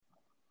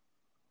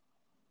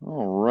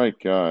All right,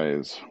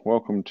 guys.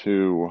 Welcome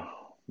to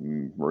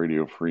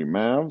Radio Free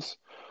Mavs.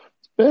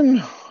 I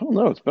don't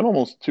know, it's been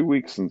almost 2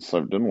 weeks since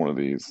I've done one of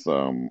these.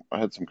 I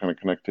had some kind of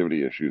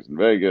connectivity issues in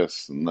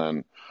Vegas, and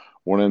then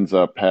what ends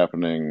up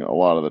happening a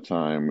lot of the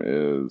time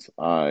is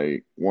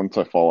once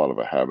I fall out of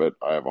a habit,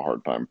 I have a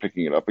hard time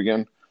picking it up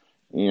again.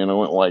 And I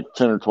went like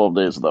 10 or 12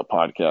 days without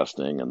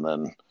podcasting, and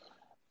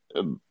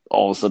then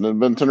all of a sudden it'd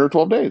been 10 or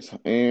 12 days.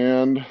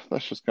 And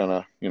that's just kind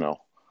of,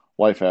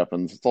 life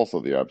happens. It's also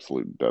the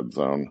absolute dead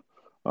zone.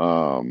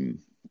 Um,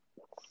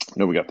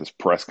 we got this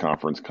press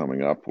conference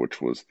coming up, which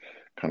was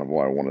kind of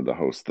why I wanted to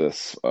host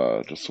this,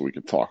 just so we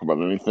could talk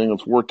about anything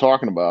that's worth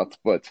talking about.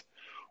 But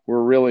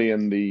we're really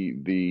in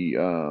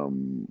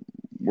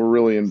we're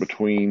really in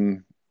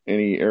between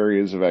any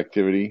areas of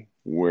activity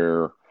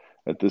where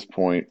at this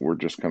point we're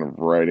just kind of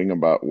writing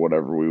about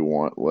whatever we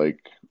want.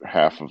 Like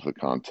half of the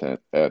content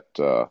at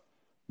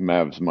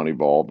Mavs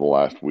Moneyball the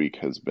last week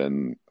has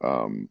been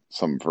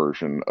some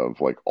version of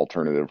like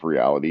alternative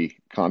reality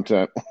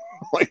content.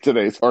 Like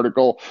today's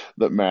article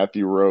that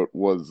Matthew wrote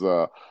was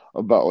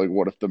about like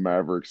what if the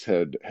Mavericks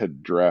had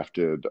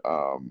drafted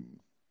Giannis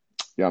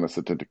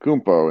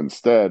Antetokounmpo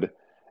instead.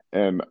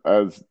 And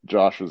as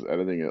Josh was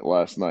editing it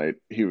last night,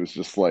 he was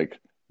just like,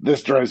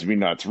 "This drives me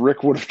nuts.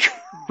 Rick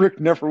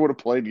never would have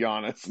played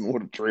Giannis and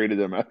would have traded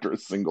him after a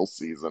single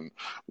season,"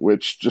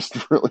 which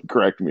just really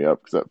cracked me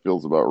up because that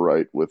feels about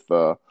right with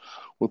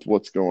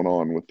what's going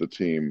on with the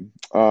team.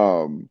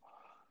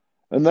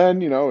 And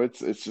then,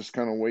 it's just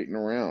kind of waiting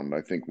around.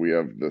 I think we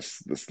have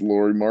this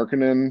Lauri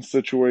Markkanen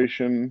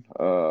situation.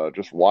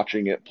 Just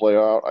watching it play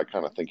out, I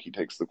kind of think he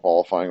takes the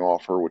qualifying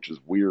offer, which is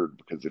weird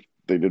because if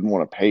they didn't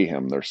want to pay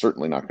him, they're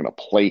certainly not going to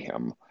play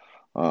him.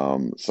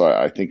 So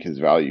I think his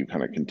value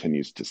kind of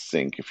continues to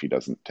sink if he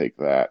doesn't take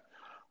that.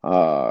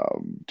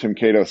 Tim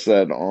Cato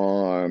said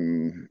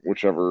on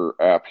whichever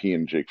app he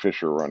and Jake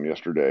Fisher were on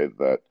yesterday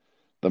that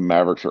the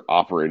Mavericks are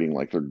operating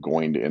like they're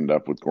going to end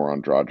up with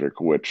Goran Dragic,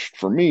 which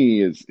for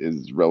me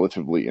is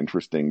relatively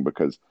interesting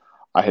because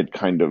I had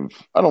I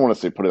don't want to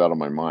say put it out of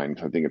my mind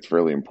because I think it's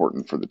fairly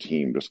important for the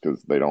team just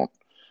because they don't.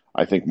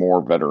 I think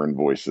more veteran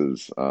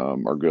voices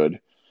are good,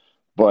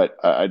 but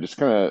I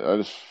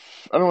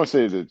don't want to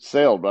say that it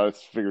sailed, but I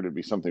just figured it'd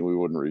be something we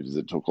wouldn't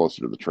revisit until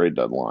closer to the trade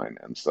deadline,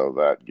 and so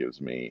that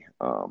gives me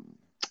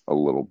a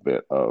little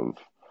bit of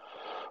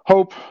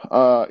hope,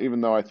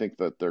 even though I think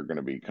that they're going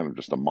to be kind of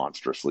just a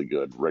monstrously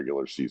good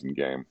regular season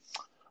game.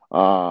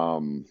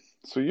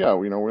 So yeah,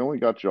 we only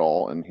got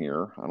y'all in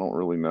here. I don't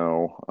really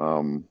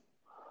know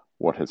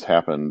what has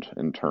happened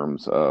in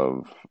terms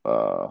of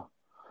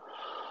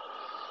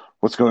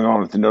what's going on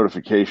with the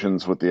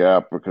notifications with the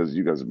app because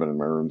you guys have been in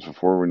my rooms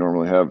before. We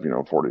normally have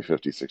 40,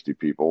 50, 60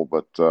 people,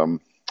 but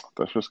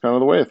that's just kind of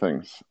the way of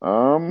things.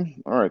 All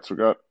right, so we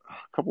got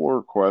a couple of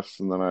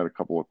requests and then I had a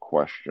couple of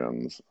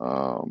questions.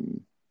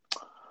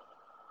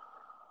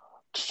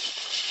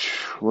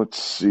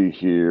 Let's see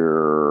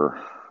here.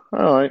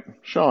 All right,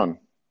 Sean,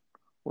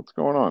 what's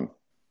going on?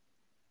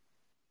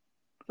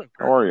 What's up,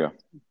 How Kurt? are you?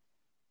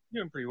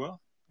 Doing pretty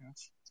well. Yeah,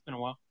 it's been a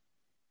while.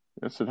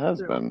 Yes, it has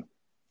So, been.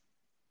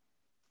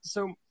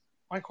 so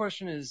my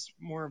question is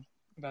more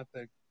about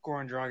the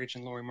Goran Dragic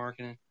and Lauri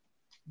Markkanen.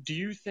 Do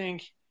you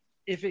think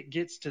if it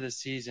gets to the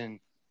season,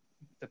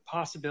 the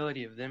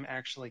possibility of them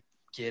actually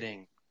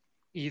getting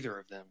either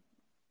of them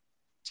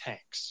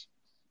tanks?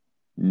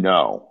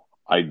 No,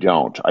 I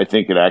don't. I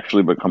think it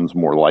actually becomes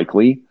more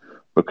likely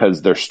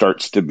because there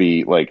starts to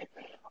be like,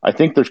 I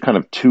think there's kind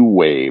of two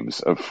waves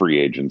of free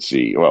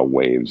agency. Well,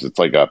 waves.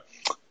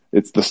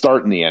 It's the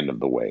start and the end of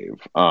the wave,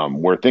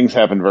 where things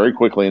happen very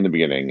quickly in the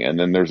beginning, and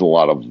then there's a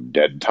lot of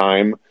dead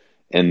time,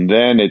 and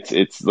then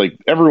it's like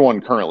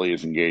everyone currently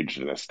is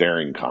engaged in a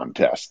staring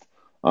contest.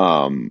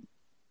 Um,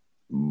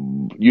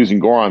 Using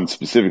Goran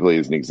specifically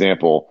as an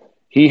example,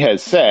 he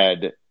has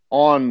said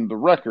on the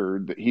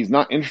record that he's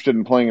not interested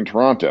in playing in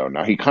Toronto.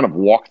 Now he kind of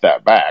walked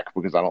that back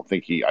because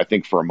I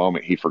think for a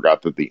moment he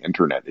forgot that the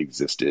internet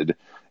existed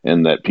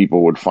and that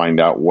people would find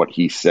out what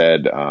he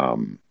said,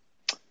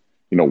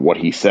 what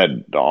he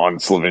said on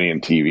Slovenian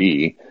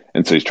TV.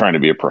 And so he's trying to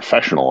be a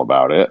professional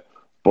about it.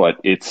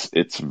 But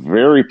it's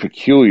very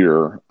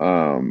peculiar,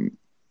 you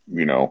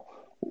know,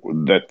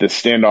 that this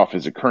standoff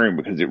is occurring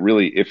because it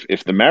really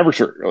if the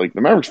Mavericks are like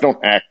the Mavericks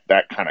don't act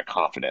that kind of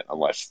confident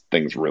unless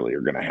things really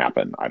are going to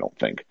happen. I don't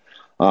think.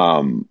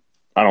 I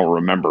don't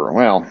remember.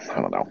 Well,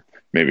 I don't know.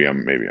 Maybe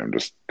I'm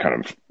just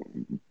kind of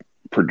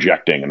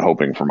projecting and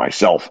hoping for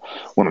myself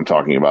when I'm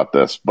talking about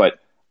this. But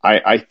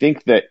I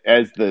think that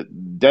as the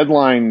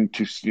deadline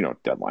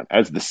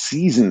as the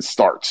season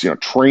starts,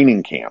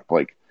 training camp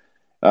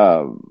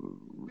uh,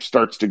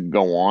 starts to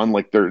go on,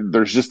 like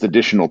there's just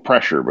additional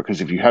pressure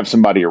because if you have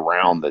somebody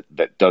around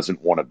that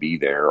doesn't want to be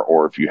there,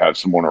 or if you have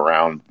someone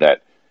around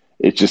that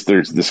it's just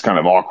there's this kind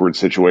of awkward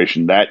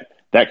situation that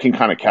can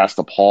kind of cast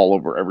a pall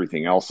over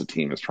everything else the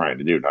team is trying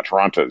to do. Now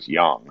Toronto's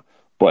young,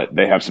 but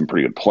they have some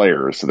pretty good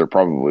players, so they're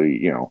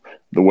probably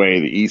the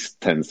way the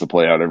East tends to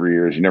play out every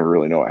year is you never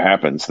really know what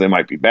happens. So they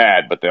might be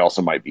bad, but they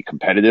also might be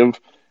competitive.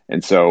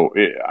 And so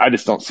I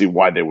just don't see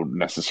why they would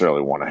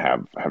necessarily want to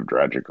have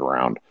Dragic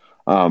around.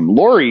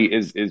 Laurie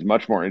is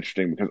much more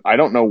interesting because I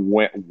don't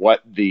know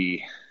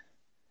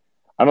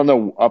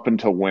up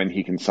until when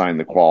he can sign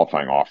the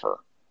qualifying offer.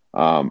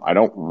 I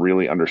don't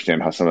really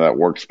understand how some of that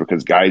works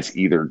because guys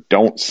either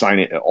don't sign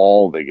it at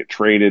all, they get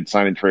traded,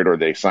 sign and trade, or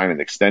they sign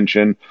an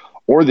extension,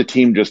 or the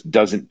team just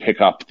doesn't pick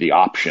up the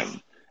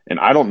option. And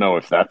I don't know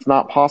if that's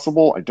not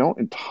possible. I don't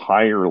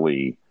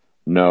entirely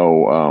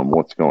know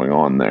what's going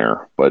on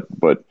there, but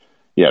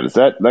yeah, does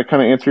that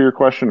kind of answer your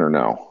question or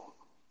no?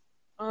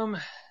 Um,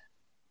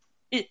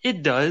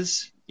 it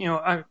does.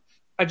 I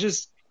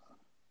just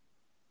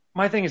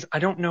my thing is I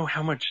don't know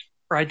how much,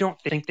 or I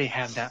don't think they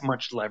have that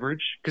much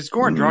leverage because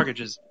Goran Mm.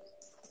 Dragic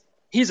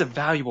he's a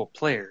valuable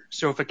player.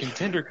 So if a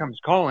contender comes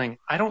calling,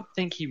 I don't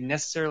think he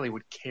necessarily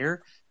would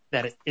care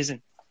that it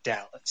isn't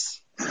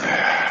Dallas.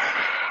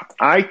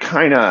 I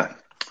kind of.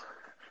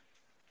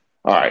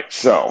 All right,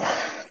 so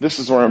this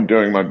is where I'm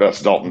doing my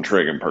best Dalton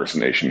Trigg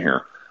impersonation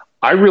here.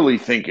 I really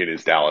think it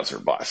is Dallas or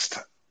bust.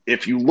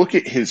 If you look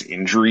at his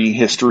injury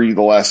history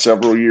the last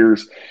several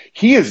years,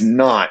 he is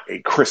not a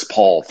Chris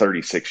Paul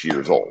 36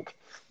 years old.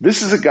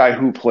 This is a guy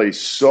who plays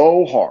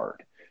so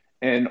hard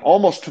and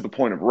almost to the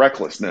point of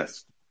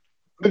recklessness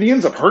that he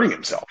ends up hurting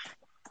himself.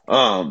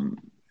 And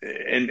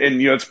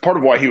it's part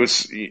of why he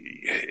was,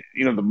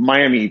 the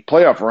Miami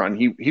playoff run.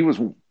 He was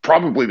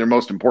probably their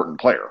most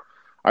important player.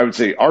 I would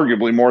say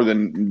arguably more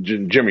than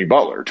Jimmy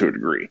Butler to a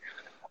degree.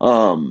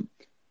 Um,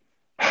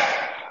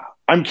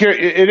 I'm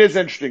curious. It is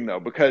interesting though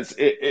because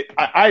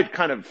I'd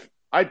kind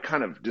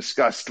of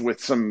discussed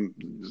with some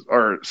of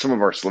our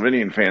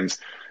Slovenian fans,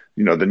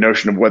 the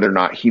notion of whether or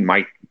not he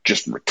might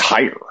just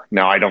retire.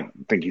 Now I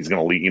don't think he's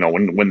going to leave.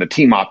 When the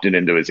team opted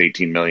into his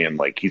 18 million,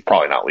 like he's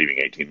probably not leaving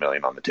 18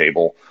 million on the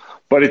table.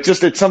 But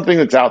it's something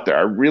that's out there.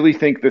 I really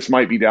think this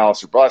might be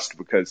Dallas or bust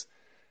because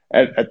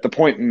at the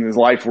point in his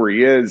life where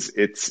he is,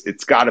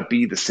 it's got to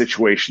be the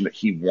situation that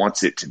he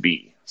wants it to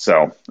be.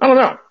 So I don't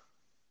know.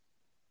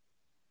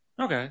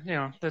 Okay,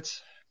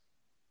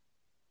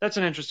 that's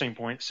an interesting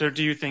point. So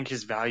do you think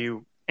his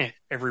value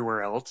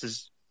everywhere else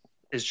is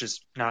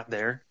just not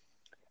there?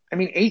 I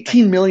mean,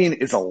 18 million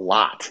is a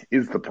lot,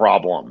 is the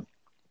problem.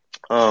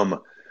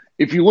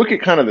 If you look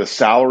at kind of the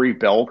salary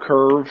bell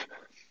curve,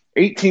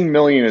 18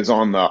 million is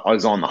on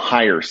the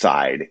higher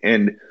side.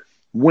 And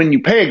when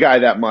you pay a guy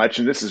that much,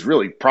 and this is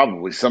really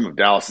probably some of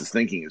Dallas's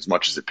thinking as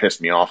much as it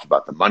pissed me off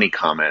about the money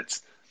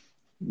comments,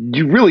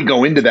 you really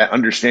go into that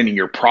understanding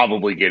you're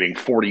probably getting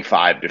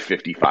 45 to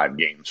 55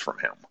 games from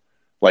him.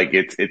 Like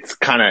it's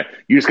kind of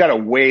you just got to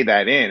weigh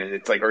that in, and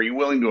it's like, are you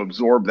willing to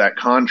absorb that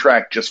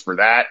contract just for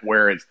that?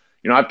 Whereas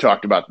I've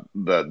talked about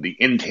the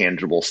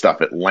intangible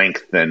stuff at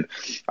length, and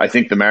I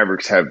think the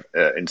Mavericks have,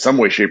 in some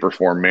way, shape, or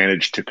form,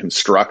 managed to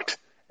construct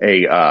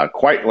a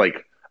quite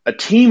like a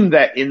team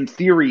that, in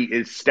theory,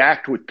 is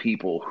stacked with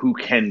people who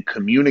can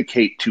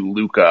communicate to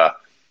Luka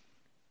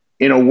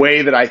in a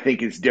way that I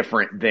think is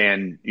different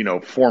than,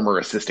 former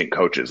assistant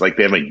coaches. Like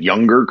they have a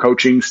younger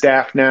coaching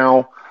staff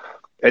now.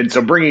 And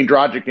so bringing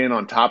Dragic in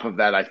on top of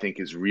that, I think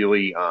is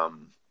really, I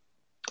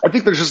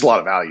think there's just a lot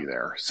of value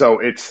there.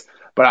 So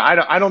but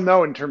I don't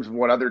know in terms of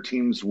what other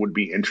teams would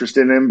be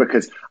interested in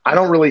because I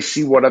don't really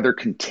see what other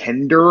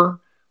contender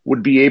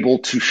would be able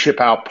to ship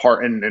out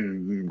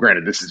and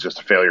granted, this is just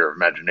a failure of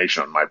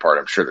imagination on my part.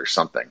 I'm sure there's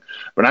something,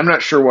 but I'm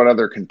not sure what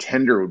other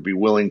contender would be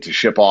willing to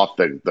ship off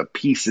the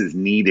pieces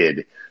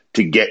needed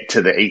to get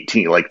to the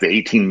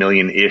 18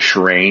 million ish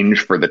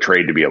range for the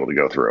trade to be able to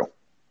go through.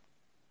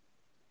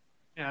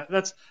 Yeah,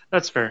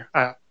 that's fair.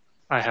 I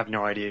have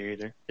no idea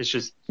either. It's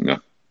just No.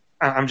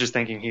 I'm just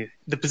thinking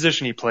the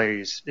position he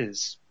plays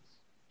is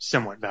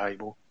somewhat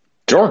valuable.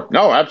 Sure.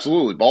 No,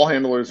 absolutely. Ball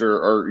handlers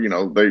are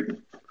they,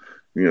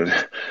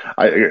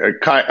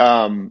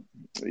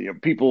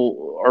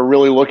 people are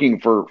really looking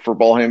for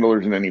ball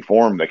handlers in any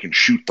form that can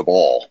shoot the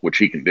ball, which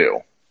he can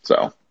do.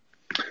 So,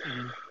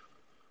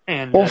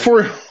 and go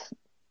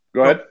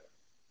ahead.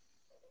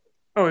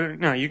 Oh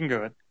no, you can go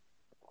ahead.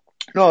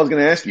 No, I was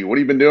going to ask you, what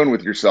have you been doing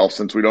with yourself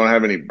since we don't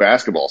have any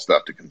basketball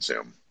stuff to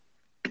consume?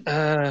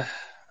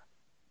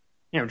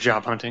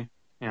 Job hunting.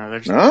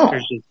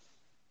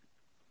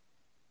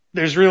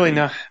 There's really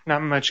not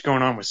much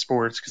going on with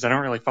sports because I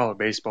don't really follow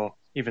baseball,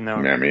 even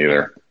though Yeah, me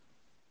either.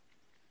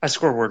 I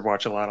scoreboard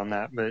watch a lot on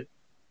that, but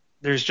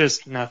there's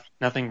just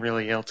nothing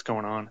really else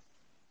going on.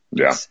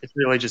 Yeah. It's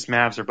really just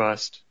Mavs or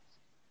bust.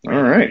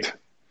 All right.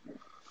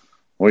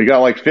 Well, you got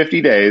like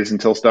 50 days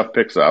until stuff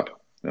picks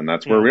up, and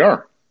that's where we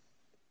are.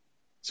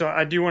 So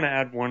I do want to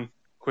add one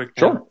quick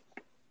thing. Sure.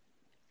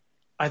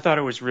 I thought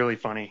it was really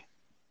funny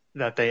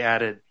that they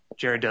added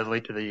Jared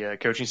Dudley to the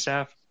coaching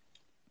staff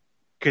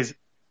because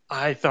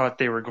I thought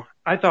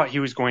he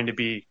was going to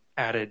be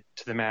added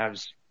to the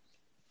Mavs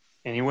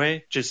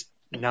anyway, just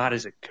not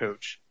as a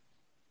coach.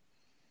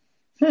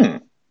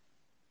 Go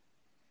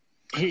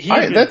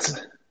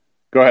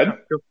ahead.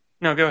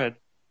 No, go ahead.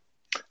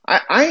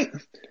 I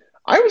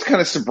was kind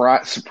of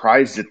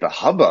surprised at the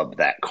hubbub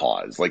that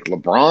caused. Like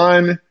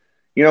LeBron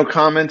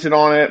commented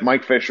on it.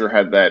 Mike Fisher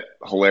had that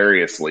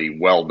hilariously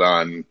well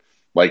done,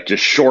 like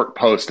just short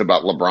post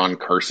about LeBron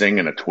cursing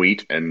in a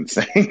tweet and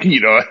saying,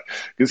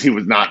 because he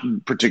was not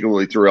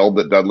particularly thrilled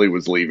that Dudley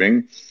was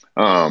leaving.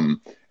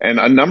 And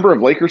a number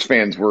of Lakers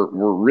fans were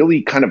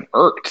really kind of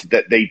irked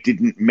that they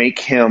didn't make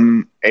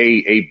him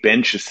a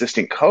bench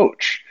assistant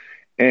coach.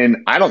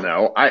 And I don't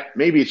know.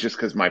 Maybe it's just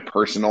because my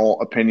personal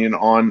opinion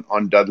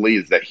on Dudley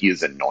is that he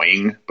is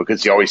annoying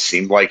because he always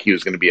seemed like he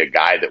was going to be a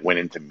guy that went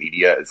into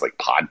media as like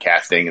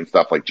podcasting and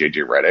stuff like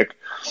JJ Redick.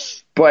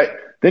 But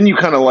then you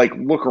kind of like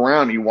look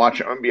around, and you watch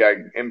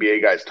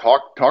NBA guys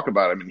talk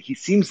about him, and he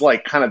seems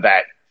like kind of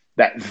that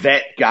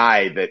vet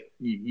guy that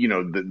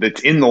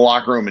that's in the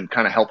locker room and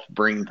kind of helps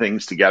bring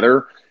things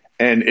together.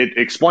 And it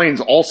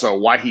explains also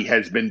why he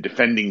has been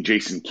defending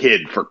Jason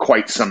Kidd for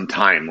quite some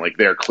time. Like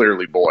they're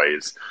clearly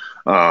boys.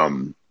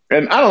 And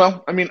I don't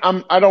know. I mean,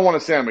 I don't want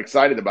to say I'm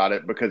excited about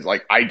it because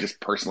like I just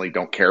personally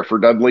don't care for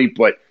Dudley,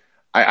 but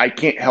I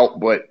can't help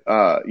but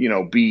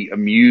be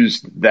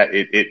amused that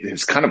it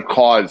has kind of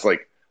caused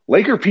like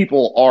Laker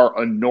people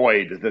are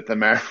annoyed that the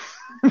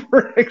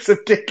Mavericks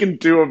have taken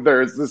two of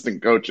their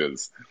assistant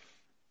coaches.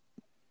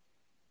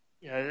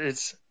 Yeah,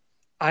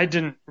 I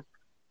didn't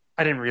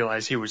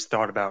realize he was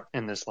thought about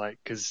in this light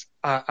because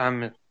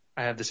I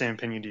have the same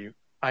opinion to you.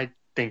 I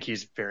think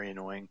he's very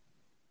annoying,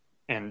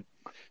 and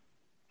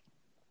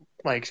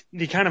like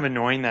the kind of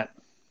annoying that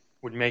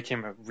would make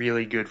him a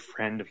really good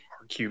friend of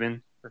Mark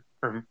Cuban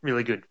or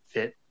really good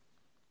fit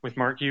with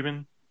Mark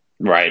Cuban.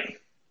 Right.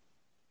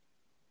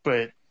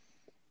 But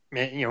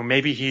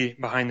maybe he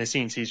behind the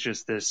scenes he's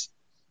just this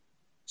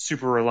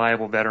super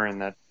reliable veteran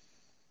that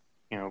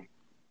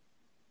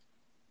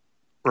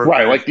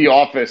right, like the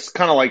office,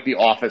 kind of like the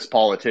office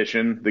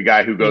politician, the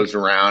guy who goes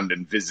around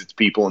and visits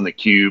people in the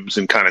cubes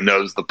and kind of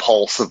knows the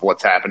pulse of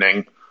what's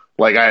happening.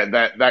 Like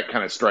that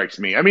kind of strikes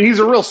me. I mean, he's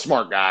a real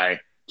smart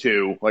guy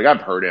too. Like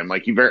I've heard him.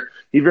 Like he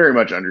very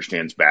much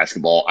understands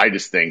basketball. I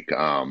just think,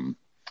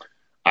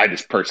 I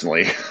just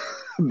personally,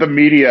 the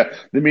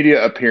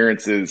media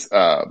appearances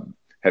have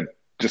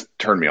just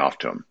turned me off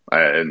to him.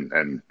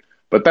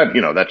 But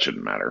that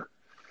shouldn't matter.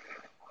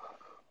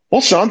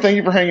 Well, Sean, thank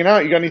you for hanging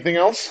out. You got anything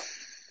else?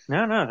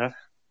 No,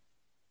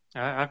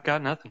 I've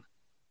got nothing.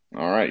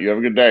 All right. You have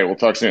a good day. We'll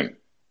talk soon.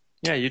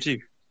 Yeah, you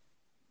too.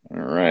 All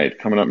right.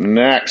 Coming up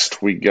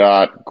next, we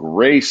got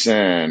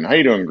Grayson. How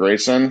you doing,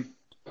 Grayson?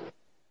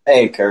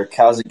 Hey, Kirk.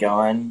 How's it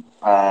going?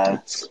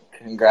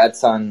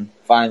 Congrats on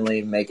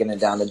finally making it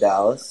down to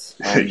Dallas.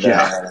 And,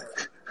 yeah.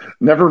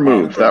 Never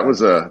moved. That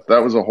was a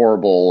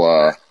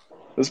horrible.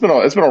 It's been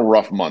a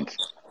rough month.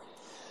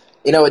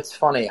 It's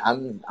funny.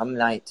 I'm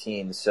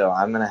 19, so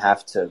I'm gonna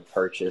have to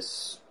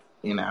purchase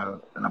an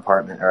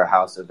apartment or a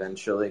house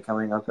eventually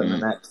coming up in the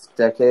next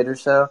decade or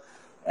so.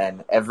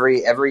 And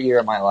every year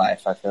of my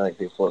life, I feel like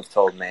people have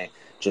told me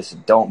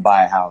just don't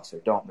buy a house or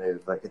don't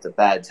move. Like it's a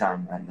bad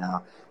time right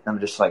now. And I'm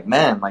just like,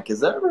 man, like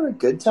is there ever a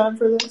good time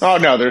for this? Oh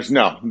no, there is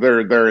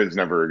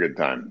never a good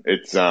time.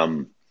 It's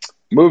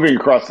moving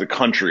across the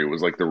country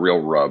was like the real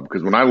rub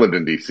because when I lived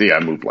in DC,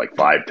 I moved like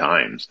 5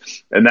 times,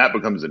 and that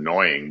becomes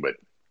annoying. But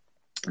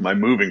my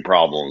moving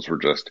problems were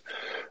just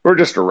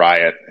a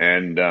riot,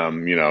 and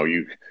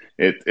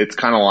it's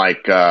kind of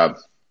like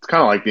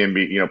the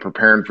NBA,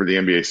 preparing for the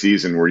NBA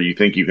season where you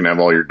think you can have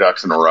all your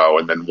ducks in a row,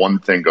 and then one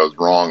thing goes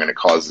wrong, and it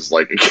causes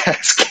like a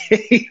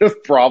cascade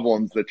of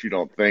problems that you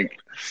don't think.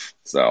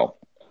 So,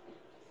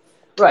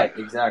 right,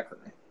 exactly.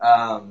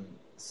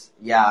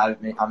 Yeah,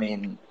 I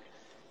mean,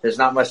 there's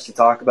not much to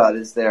talk about,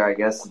 is there? I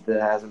guess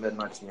there hasn't been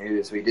much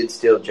news. We did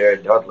steal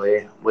Jared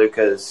Dudley.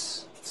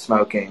 Luka's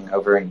smoking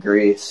over in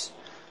Greece.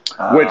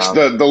 Which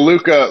the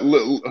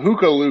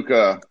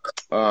Luka,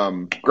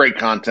 great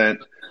content.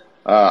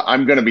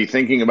 I'm going to be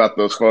thinking about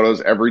those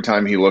photos every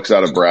time he looks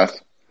out of breath.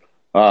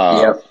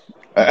 Yep.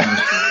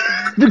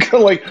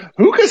 Because like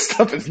hookah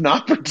stuff is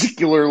not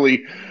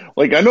particularly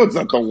like I know it's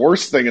not the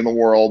worst thing in the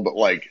world, but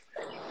like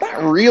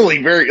not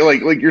really very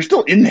like you're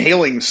still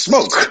inhaling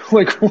smoke.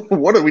 Like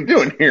what are we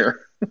doing here?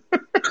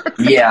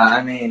 Yeah,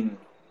 I mean,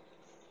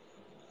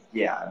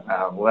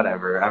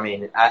 whatever. I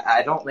mean,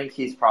 I don't think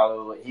he's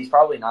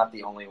probably not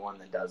the only one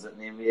that does it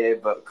in the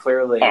NBA, but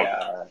clearly,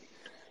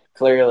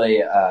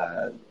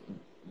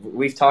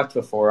 we've talked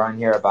before on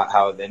here about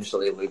how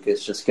eventually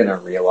Luka's just going to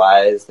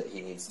realize that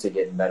he needs to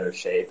get in better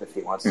shape if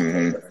he wants to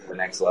take it to the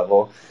next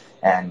level.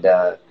 And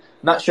I'm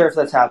not sure if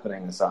that's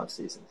happening this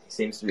offseason. He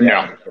seems to be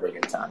having a pretty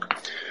good time.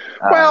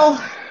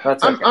 Well,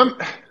 that's okay.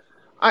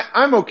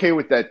 I'm okay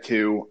with that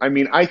too. I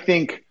mean, I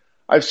think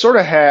I've sort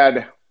of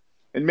had,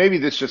 and maybe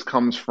this just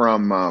comes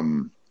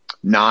from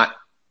not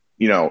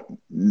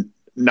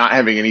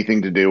having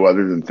anything to do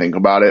other than think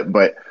about it,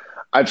 but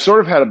I've sort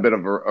of had a bit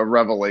of a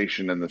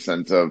revelation in the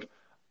sense of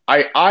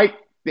I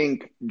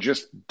think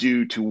just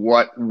due to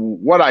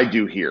what I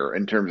do here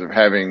in terms of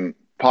having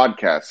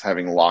podcasts,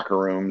 having locker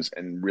rooms,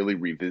 and really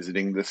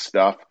revisiting this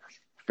stuff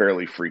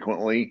fairly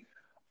frequently,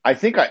 I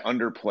think I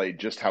underplayed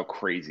just how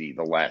crazy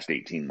the last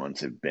 18 months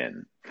have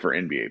been for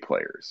NBA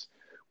players,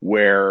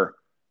 where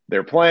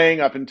They're playing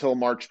up until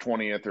March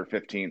 20th or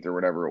 15th or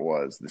whatever it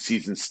was. The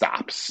season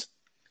stops.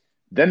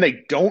 Then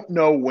they don't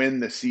know when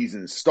the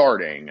season's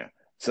starting,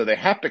 so they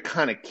have to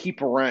kind of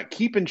keep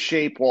in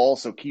shape while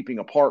also keeping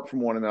apart from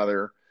one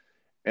another,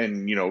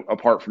 and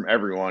apart from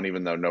everyone,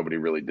 even though nobody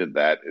really did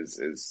that,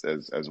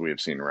 as we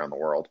have seen around the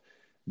world.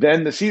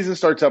 Then the season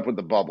starts up with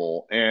the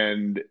bubble,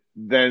 and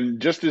then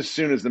just as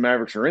soon as the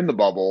Mavericks are in the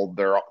bubble,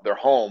 they're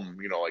home,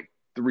 like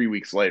 3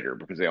 weeks later,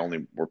 because they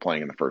only were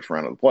playing in the first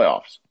round of the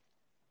playoffs.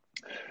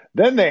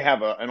 Then they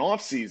have an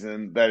off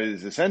season that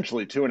is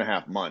essentially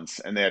 2.5 months,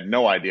 and they had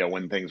no idea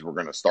when things were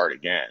going to start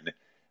again.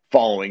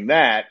 Following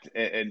that,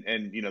 and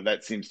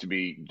that seems to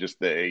be just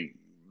the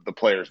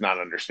players not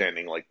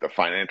understanding like the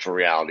financial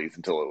realities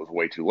until it was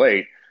way too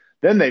late.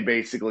 Then they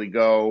basically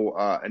go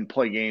and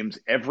play games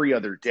every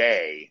other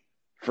day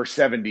for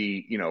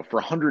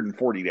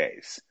 140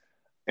 days.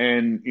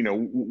 And,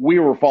 we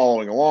were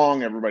following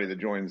along. Everybody that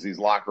joins these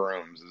locker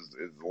rooms is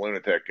a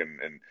lunatic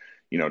and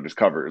just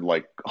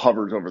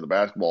hovers over the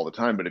basketball all the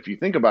time. But if you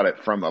think about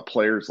it from a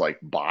player's like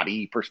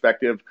body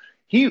perspective,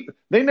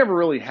 they never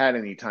really had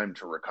any time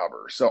to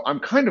recover. So I'm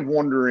kind of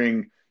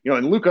wondering,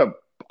 and Luka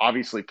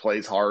obviously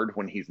plays hard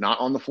when he's not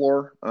on the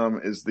floor,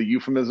 is the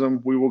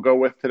euphemism we will go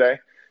with today.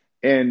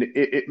 And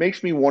it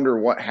makes me wonder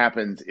what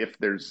happens if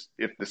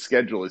the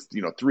schedule is,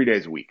 3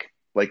 days a week.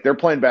 Like they're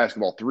playing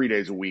basketball 3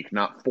 days a week,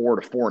 not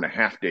 4 to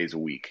 4.5 days a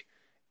week.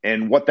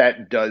 And what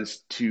that does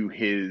to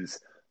his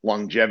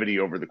longevity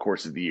over the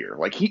course of the year.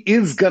 Like he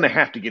is going to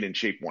have to get in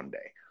shape one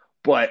day.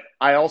 But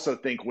I also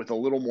think with a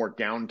little more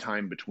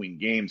downtime between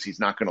games, he's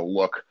not going to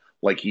look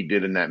like he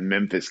did in that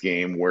Memphis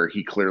game where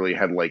he clearly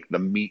had like the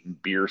meat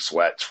and beer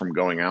sweats from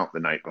going out the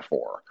night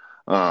before.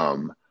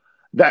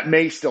 That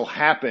may still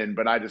happen,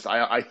 but I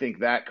think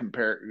that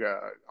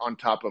on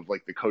top of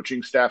like the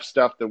coaching staff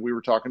stuff that we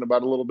were talking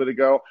about a little bit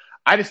ago,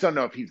 I just don't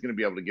know if he's going to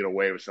be able to get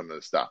away with some of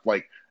this stuff.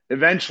 Like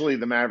eventually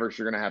the Mavericks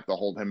are going to have to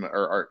hold him,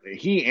 or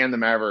he and the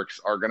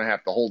Mavericks are going to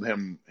have to hold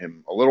him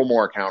a little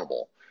more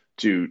accountable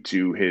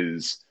to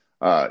his,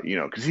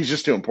 because he's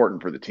just too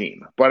important for the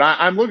team. But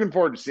I'm looking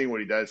forward to seeing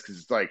what he does, because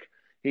it's like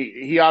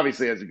he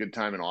obviously has a good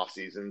time in off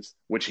seasons,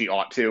 which he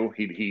ought to.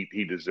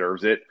 He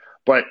deserves it.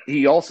 But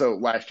he also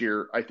last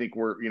year, I think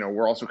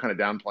we're also kind of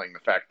downplaying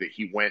the fact that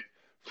he went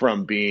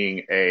from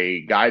being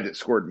a guy that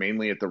scored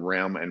mainly at the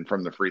rim and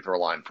from the free throw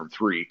line from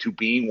three to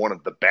being one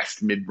of the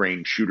best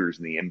mid-range shooters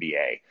in the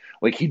NBA.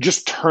 Like he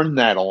just turned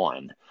that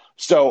on.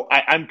 So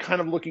I'm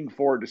kind of looking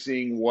forward to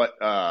seeing what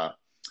I've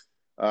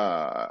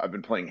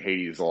been playing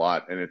Hades a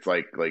lot, and it's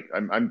like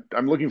I'm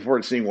looking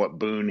forward to seeing what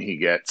boon he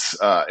gets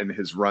in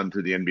his run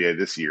through the NBA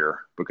this year,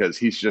 because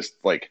he's just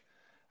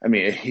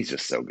he's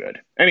just so good.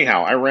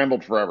 Anyhow, I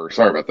rambled forever.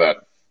 Sorry about that.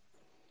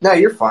 No,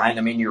 you're fine.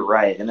 I mean, you're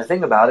right. And the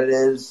thing about it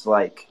is,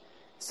 like,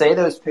 say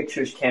those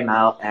pictures came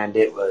out and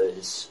it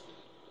was,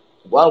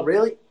 well,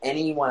 really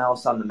anyone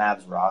else on the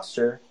Mavs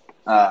roster,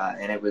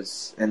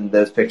 and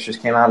those pictures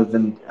came out of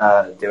them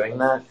doing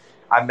that,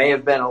 I may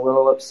have been a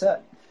little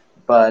upset.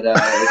 But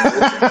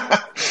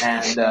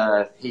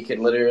he could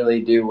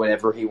literally do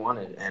whatever he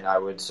wanted, and I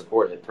would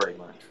support it pretty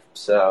much.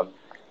 So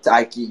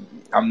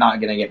I'm not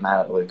going to get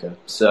mad at Luka.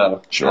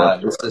 So sure.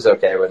 This is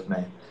okay with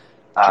me.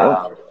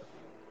 Sure.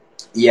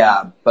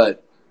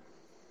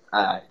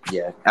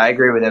 I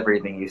agree with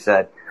everything you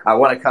said. I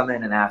want to come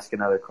in and ask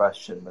another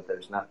question, but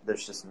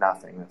there's just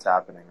nothing that's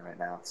happening right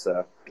now.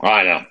 So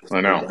I know.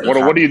 What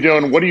are you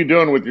doing? What are you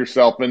doing with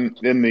yourself in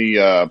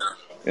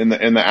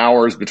the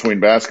hours between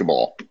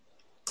basketball?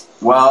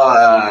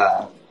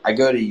 Well, I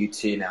go to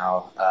UT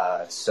now.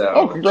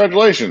 Oh,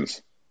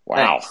 congratulations!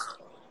 Wow. Thanks.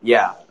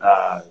 Yeah.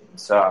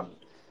 So I'm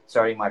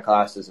starting my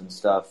classes and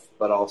stuff,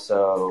 but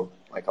also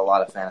like a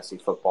lot of fantasy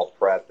football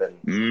prep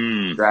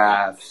and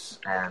drafts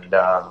and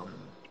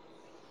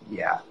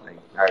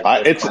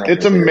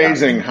it's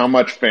amazing how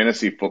much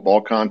fantasy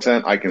football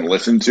content I can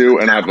listen to,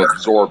 and I've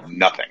absorbed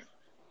nothing.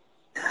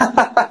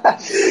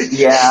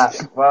 Yeah,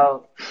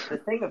 well, the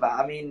thing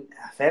about,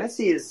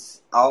 fantasy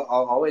is, I'll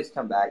always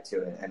come back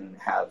to it and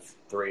have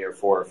 3 or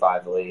 4 or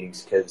 5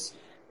 leagues, because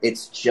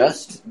it's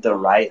just the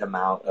right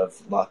amount of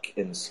luck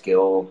and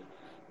skill,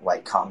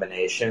 like,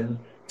 combination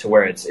to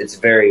where it's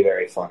very,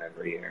 very fun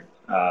every year.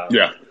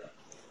 Yeah.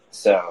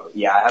 So,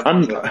 yeah, I have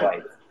one with,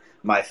 like,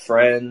 my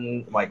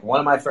friend, like, one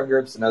of my friend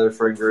groups, another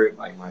friend group,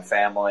 like, my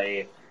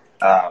family,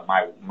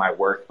 my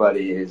work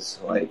buddies,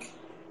 like,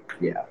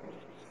 yeah.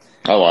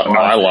 I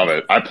love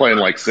it. I play in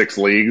like 6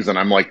 leagues, and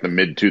I'm like the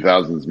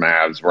mid-2000s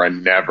Mavs, where I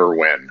never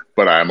win,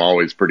 but I'm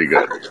always pretty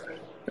good.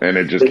 And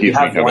it just keeps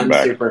me coming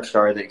back. You have one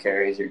superstar that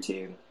carries your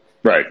team.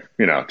 Right.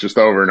 Just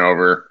over and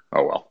over.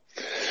 Oh, well.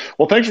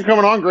 Well, thanks for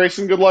coming on,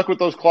 Grayson. Good luck with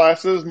those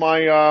classes.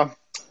 My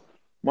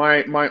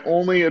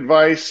only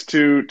advice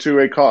to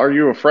are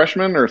you a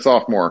freshman or a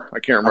sophomore?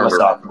 I can't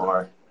remember. I'm a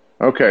sophomore.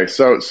 Okay,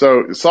 so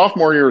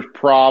sophomore year is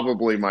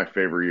probably my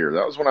favorite year.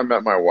 That was when I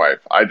met my wife.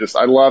 I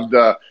loved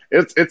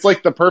it's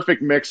like the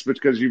perfect mix,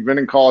 because you've been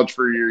in college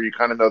for a year, you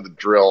kind of know the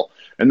drill.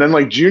 And then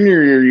like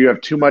junior year, you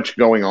have too much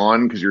going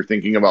on because you're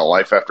thinking about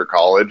life after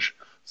college.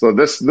 So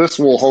this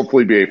will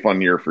hopefully be a fun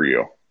year for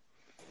you.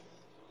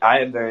 I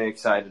am very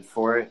excited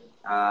for it.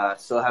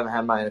 Still haven't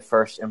had my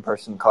first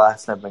in-person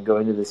class, and I've been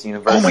going to this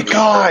university. Oh my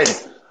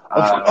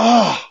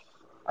God!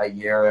 A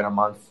year and a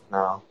month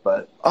now,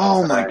 but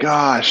oh my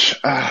gosh,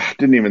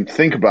 didn't even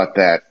think about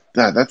that.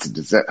 That's a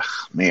disaster,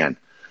 man.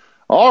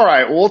 All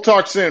right, we'll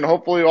talk soon.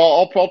 Hopefully,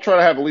 I'll try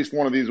to have at least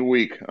one of these a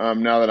week.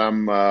 Now that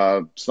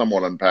I'm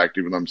somewhat unpacked,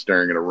 even though I'm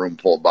staring at a room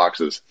full of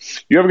boxes.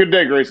 You have a good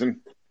day, Grayson.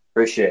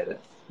 Appreciate it.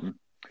 All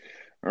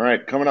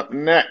right, coming up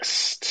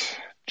next,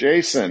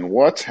 Jason.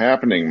 What's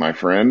happening, my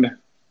friend?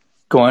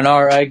 Going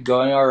all right.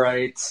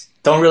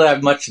 Don't really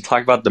have much to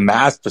talk about the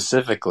Mavs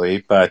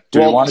specifically, but do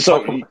you want to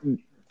talk about...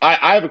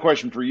 I have a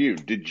question for you.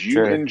 Did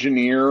you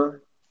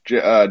engineer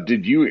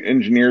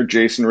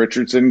Jason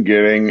Richardson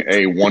getting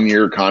a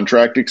 1-year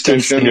contract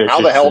extension?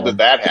 How the hell did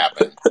that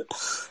happen?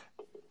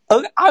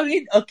 I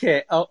mean,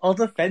 okay, I'll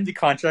defend the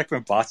contract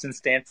from Boston's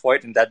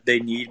standpoint and that they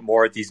need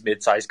more of these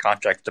mid-sized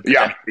contracts to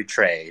potentially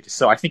trade.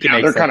 So I think it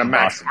makes sense. They're kind of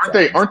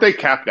maxed. Aren't they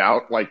capped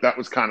out? Like that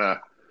was kind of.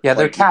 Yeah,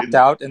 they're capped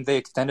out, and they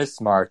extended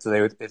Smart,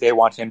 so they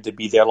want him to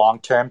be there long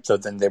term. So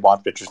then they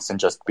want Richardson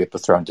just to be able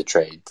to throw into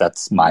trade.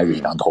 That's my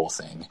read on the whole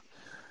thing.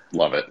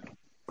 Love it.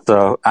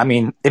 So I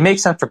mean, it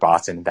makes sense for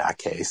Boston in that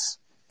case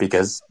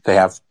because they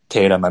have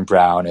Tatum and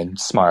Brown and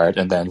Smart,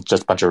 and then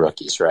just a bunch of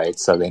rookies, right?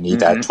 So they need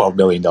that $12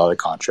 million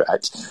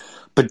contract.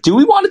 But do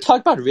we want to talk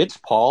about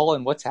Rich Paul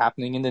and what's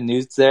happening in the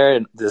news there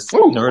and this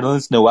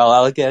Nerlens Noel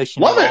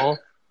allegation? Love it.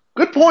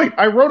 Good point.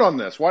 I wrote on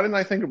this. Why didn't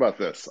I think about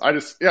this?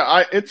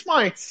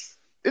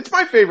 It's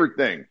my favorite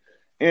thing,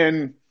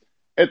 and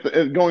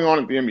going on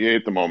at the NBA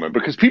at the moment,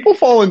 because people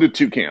fall into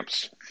two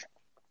camps,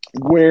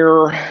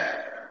 where,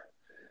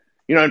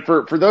 and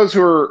for those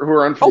who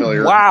are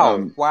unfamiliar,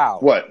 whatever,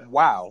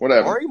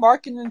 Lauri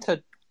Markkanen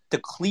to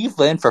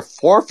Cleveland for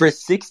 4 for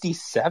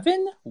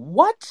 $67.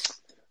 What?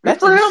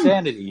 That's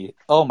insanity.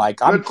 Oh my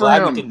God! I'm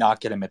glad we did not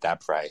get him at that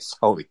price.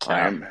 Holy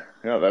cow!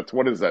 That's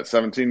what is that?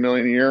 $17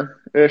 million a year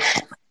ish.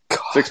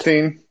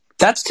 16.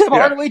 That's Tim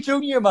Hardaway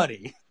Jr.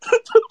 money.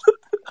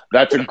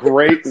 That's a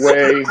great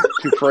way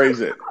to phrase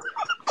it.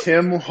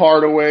 Tim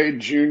Hardaway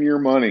Jr.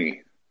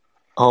 money.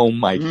 Oh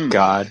my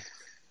God.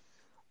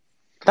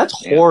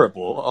 That's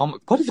horrible.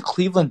 What is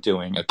Cleveland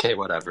doing? Okay,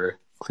 whatever.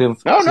 No.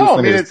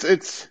 I mean,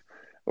 it's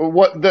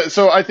what.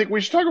 So I think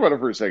we should talk about it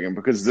for a second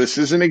because this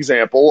is an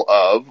example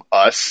of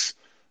us.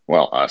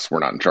 Well, we're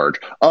not in charge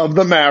of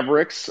the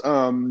Mavericks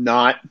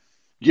not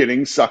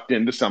getting sucked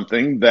into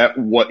something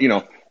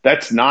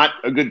that's not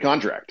a good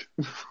contract.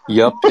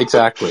 Yep,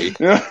 exactly.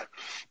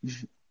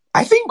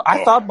 I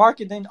thought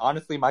Markkanen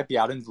honestly might be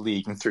out in the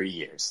league in 3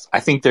 years. I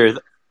think there's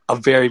a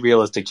very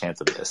realistic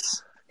chance of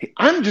this.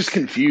 I'm just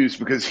confused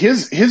because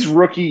his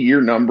rookie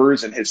year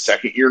numbers and his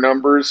second year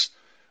numbers,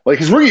 like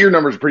his rookie year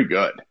numbers are pretty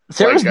good.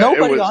 There was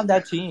nobody on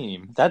that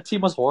team. That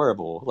team was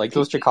horrible. Like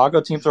those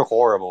Chicago teams are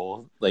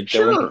horrible. Like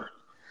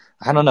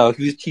I don't know.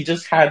 He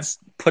just had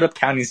put up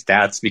counting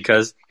stats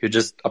because you're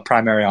just a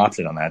primary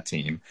option on that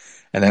team.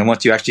 And then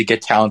once you actually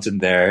get talent in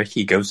there,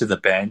 he goes to the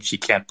bench. He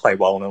can't play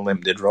well in a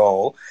limited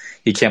role.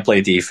 He can't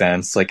play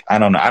defense. Like, I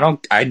don't know.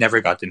 I never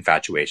got the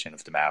infatuation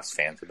of the Mavs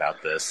fans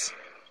about this.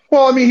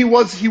 Well, I mean, he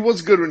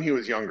was good when he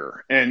was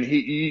younger, and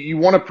you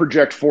want to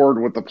project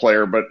forward with the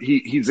player, but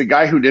he's a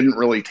guy who didn't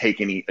really take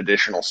any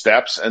additional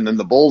steps. And then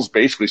the Bulls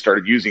basically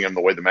started using him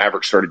the way the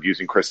Mavericks started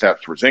using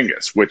Kristaps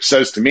Porzingis, which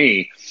says to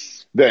me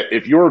that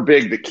if you're a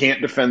big that can't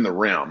defend the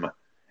rim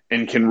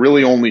and can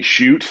really only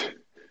shoot,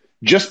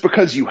 just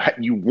because you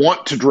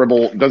want to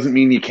dribble doesn't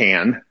mean you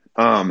can.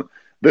 The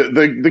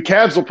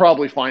Cavs will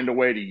probably find a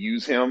way to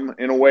use him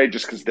in a way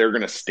just because they're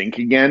going to stink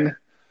again.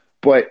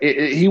 But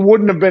he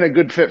wouldn't have been a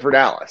good fit for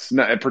Dallas,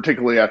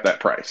 particularly at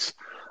that price.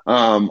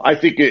 I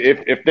think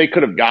if they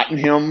could have gotten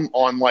him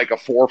on like a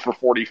 4 for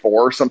 44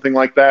 or something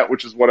like that,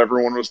 which is what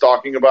everyone was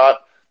talking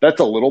about,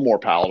 that's a little more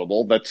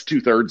palatable. That's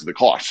 2/3 the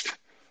cost.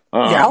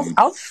 I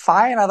was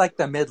fine at like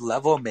the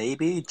mid-level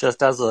maybe,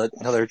 just as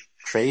another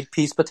trade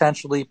piece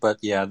potentially. But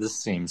yeah,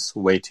 this seems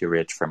way too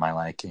rich for my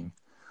liking.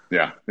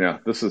 Yeah,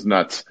 this is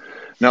nuts.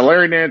 Now,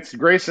 Larry Nance,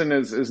 Grayson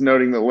is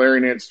noting that Larry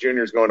Nance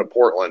Jr. is going to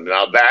Portland.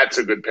 Now, that's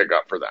a good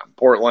pickup for them.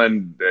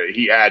 Portland,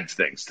 he adds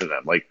things to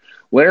them. Like,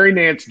 Larry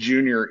Nance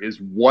Jr. is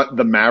what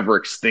the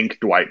Mavericks think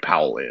Dwight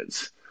Powell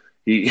is.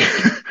 He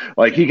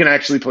can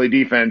actually play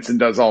defense and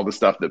does all the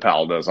stuff that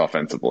Powell does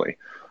offensively.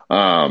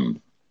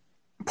 Portland,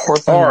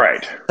 all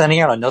right. Sending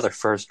out another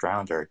first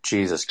rounder.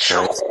 Jesus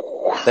Christ.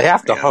 They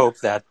have to hope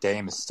that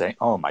Dame is staying.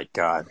 Oh, my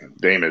God.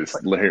 Dame is,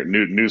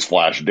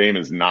 newsflash, Dame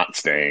is not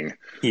staying.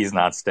 He's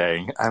not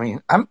staying. I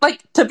mean, I'm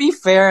like, to be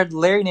fair,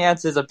 Larry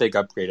Nance is a big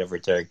upgrade over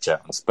Derek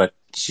Jones, but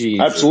geez.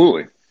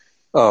 Absolutely.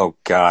 Oh,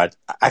 God.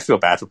 I feel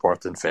bad for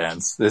Portland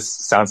fans. This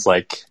sounds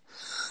like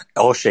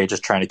Olshey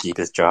just trying to keep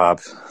his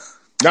job.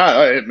 No,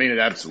 I mean, it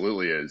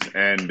absolutely is.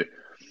 And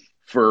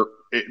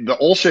the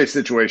Olshey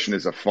situation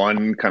is a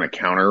fun kind of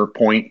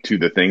counterpoint to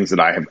the things that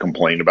I have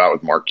complained about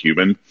with Mark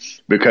Cuban,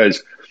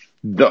 because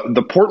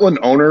the Portland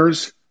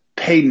owners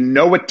pay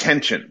no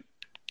attention.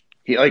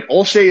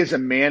 Olshey is a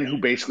man who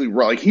basically,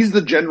 like, he's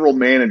the general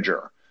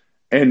manager,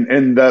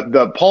 And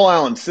the Paul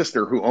Allen's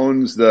sister, who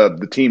owns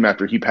the team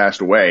after he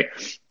passed away,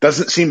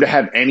 doesn't seem to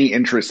have any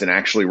interest in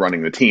actually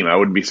running the team. I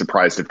wouldn't be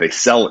surprised if they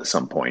sell at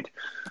some point.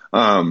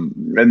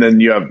 And then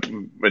you have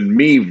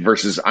me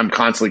versus I'm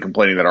constantly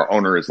complaining that our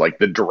owner is like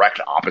the direct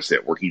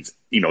opposite, where he's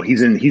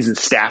in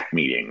staff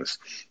meetings,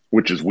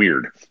 which is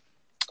weird.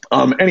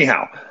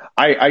 Anyhow,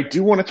 I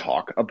do want to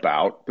talk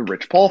about the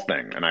Rich Paul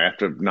thing, and I have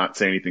to not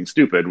say anything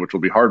stupid, which will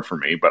be hard for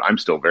me, but I'm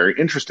still very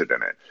interested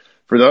in it.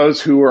 For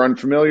those who are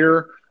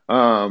unfamiliar,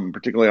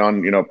 particularly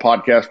on,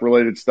 podcast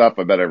related stuff,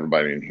 I bet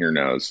everybody in here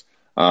knows.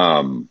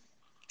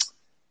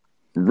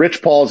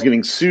 Rich Paul is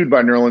getting sued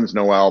by Nerlens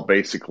Noel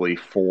basically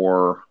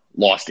for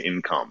lost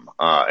income.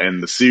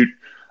 And the suit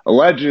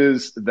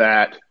alleges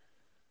that,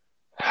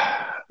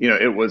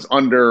 it was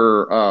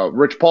under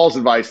Rich Paul's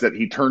advice that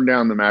he turned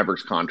down the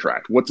Mavericks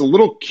contract. What's a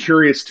little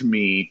curious to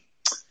me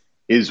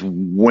is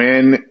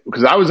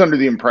because I was under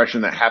the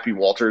impression that Happy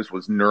Walters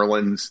was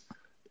Nerlens'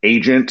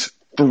 agent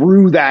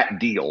through that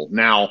deal.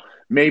 Now,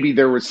 maybe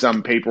there was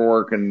some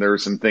paperwork and there were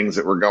some things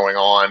that were going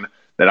on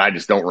that I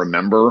just don't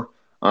remember.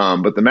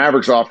 But the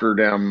Mavericks offered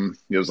him,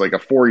 it was like a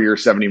 4-year,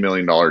 $70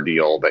 million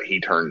deal that he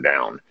turned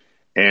down.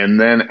 And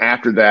then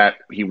after that,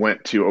 he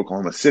went to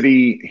Oklahoma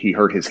City. He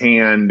hurt his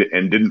hand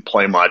and didn't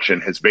play much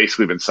and has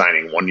basically been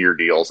signing 1-year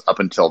deals up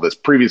until this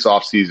previous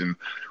offseason,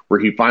 where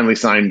he finally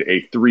signed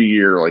a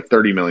 3-year, like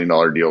 $30 million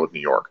deal with New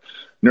York.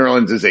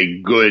 Nerlens is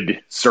a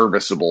good,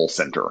 serviceable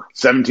center.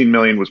 $17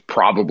 million was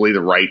probably the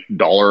right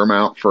dollar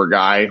amount for a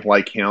guy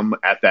like him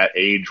at that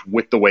age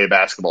with the way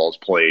basketball is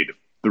played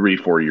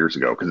 3-4 years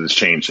ago, because it's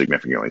changed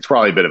significantly. It's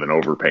probably a bit of an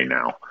overpay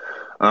now.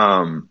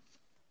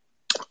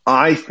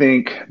 I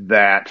think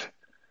that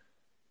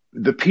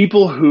the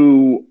people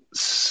who,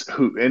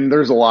 and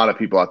there's a lot of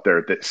people out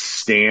there that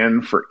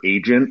stand for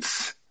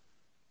agents,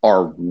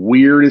 are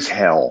weird as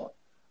hell.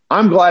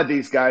 I'm glad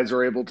these guys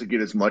are able to get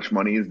as much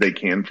money as they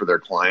can for their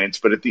clients,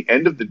 but at the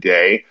end of the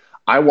day,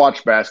 I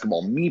watch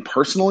basketball, me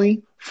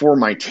personally, for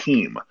my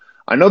team.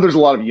 I know there's a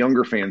lot of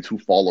younger fans who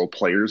follow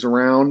players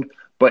around,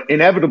 but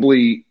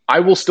inevitably, I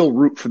will still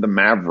root for the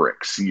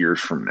Mavericks years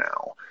from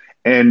now.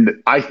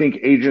 And I think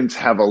agents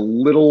have a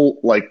little,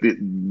 like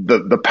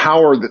the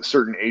power that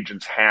certain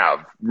agents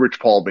have, Rich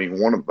Paul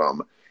being one of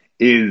them,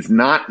 is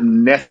not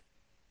necessary.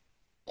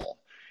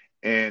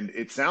 And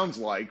it sounds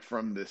like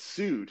from the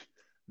suit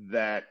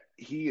that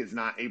he is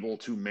not able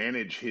to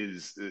manage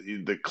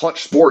the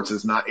Clutch Sports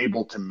is not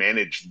able to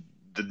manage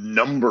the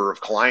number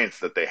of clients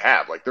that they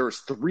have. Like, there's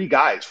 3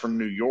 guys from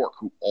New York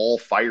who all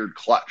fired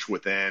Clutch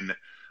within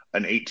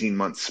an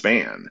 18-month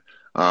span.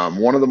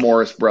 One of the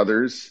Morris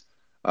brothers,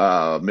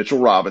 Mitchell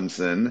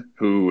Robinson,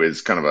 who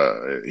is kind of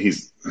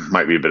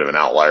might be a bit of an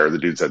outlier. The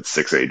dude's had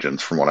 6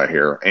 agents from what I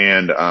hear.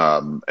 And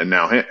now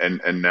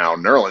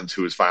Nerlens,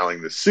 who is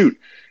filing this suit.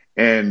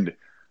 And,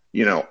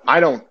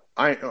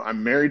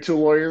 I'm married to a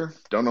lawyer,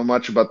 don't know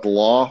much about the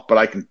law, but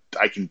I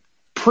can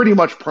pretty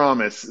much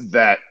promise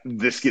that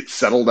this gets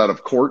settled out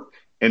of court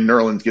and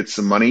Nerlens gets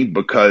some money,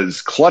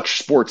 because Clutch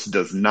Sports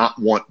does not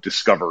want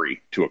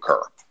discovery to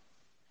occur,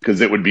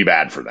 because it would be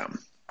bad for them.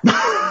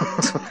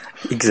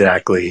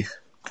 Exactly.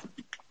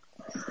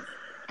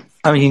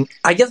 I mean,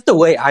 I guess the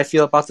way I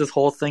feel about this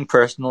whole thing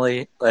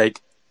personally,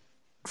 like,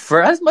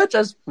 for as much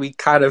as we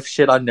kind of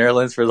shit on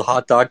Nerlens for the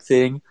hot dog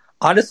thing,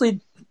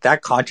 honestly,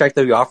 that contract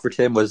that we offered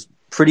him was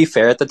pretty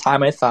fair at the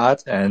time, I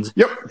thought, and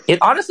It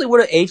honestly would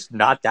have aged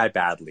not that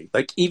badly.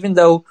 Like, even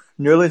though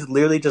Nerlens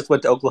literally just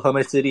went to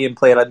Oklahoma City and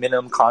played on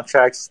minimum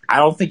contracts, I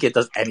don't think it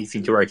does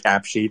anything to our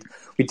cap sheet.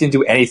 We didn't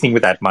do anything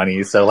with that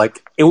money, so I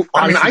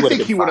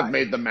think he would have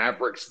made the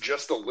Mavericks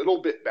just a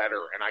little bit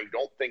better, and I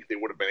don't think they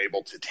would have been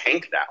able to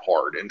tank that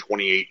hard in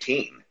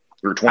 2018.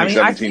 Or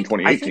 2017,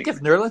 2018. I think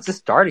if Nerlens is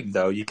starting,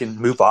 though, you can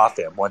move off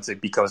him once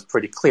it becomes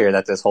pretty clear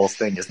that this whole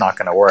thing is not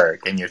going to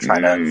work and you're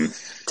trying to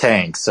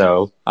tank.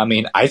 So,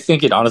 I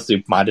think it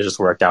honestly might have just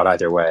worked out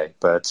either way,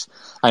 but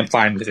I'm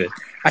fine with it.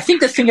 I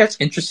think the thing that's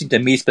interesting to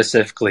me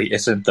specifically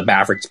isn't the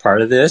Mavericks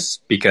part of this,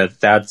 because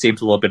that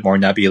seems a little bit more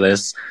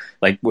nebulous.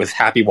 Like, with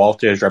Happy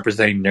Walters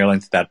representing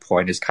Nerlens at that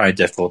point, it's kind of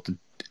difficult to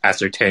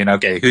ascertain,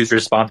 okay, who's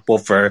responsible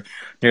for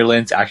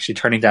Nerlens actually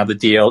turning down the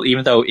deal,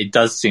 even though it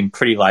does seem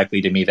pretty likely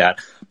to me that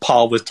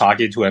Paul was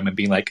talking to him and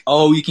being like,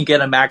 oh, you can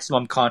get a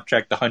maximum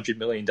contract, $100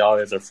 million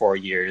or 4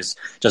 years,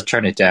 just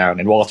turn it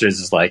down. And Walters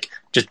is like,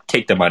 just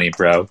take the money,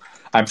 bro.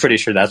 I'm pretty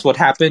sure that's what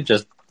happened,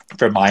 just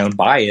for my own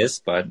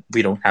bias, but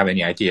we don't have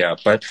any idea.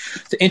 But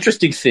the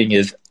interesting thing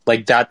is,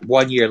 like, that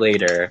 1 year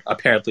later,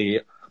 apparently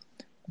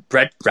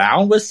Brett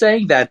Brown was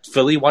saying that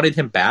Philly wanted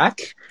him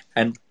back,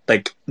 and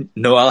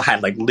Noel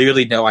had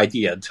literally no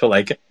idea until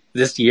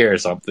this year or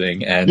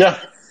something, and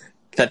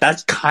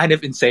that's kind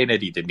of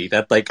insanity to me.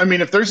 That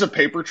if there's a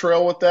paper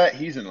trail with that,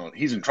 he's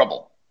in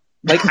trouble.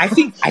 I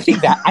think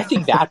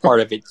that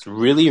part of it's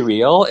really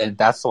real, and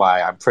that's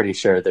why I'm pretty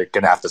sure they're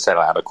gonna have to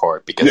settle out of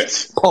court,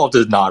 because Paul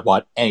does not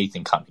want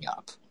anything coming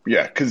up.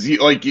 Yeah, because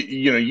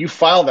you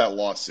file that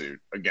lawsuit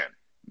again,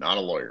 not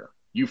a lawyer.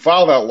 You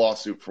file that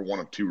lawsuit for one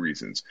of 2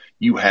 reasons.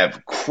 You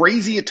have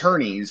crazy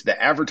attorneys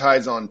that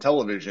advertise on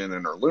television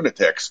and are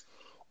lunatics,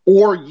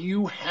 or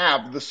you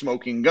have the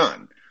smoking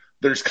gun.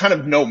 There's kind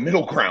of no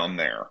middle ground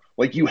there.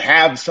 Like, you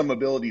have some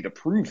ability to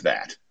prove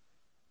that.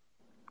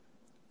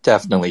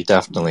 Definitely.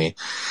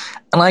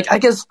 And like, I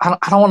guess I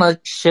don't want to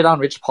shit on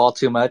Rich Paul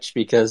too much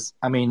because,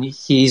 I mean,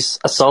 he's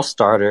a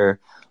self-starter.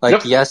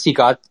 Like, yes, he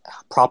got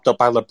propped up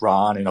by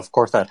LeBron, and of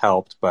course that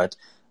helped. But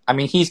I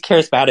mean, he's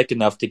charismatic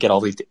enough to get all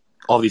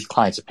these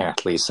clients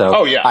apparently. So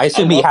I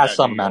assume he has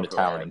some amount of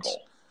talent.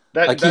 He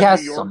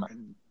has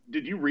some.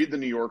 Did you read the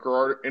New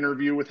Yorker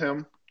interview with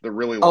him? The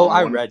really long one?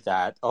 I read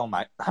that. Oh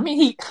my! I mean,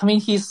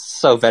 he's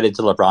so vetted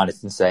to LeBron.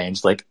 It's insane.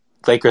 It's like,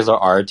 Lakers are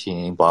our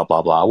team. Blah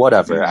blah blah.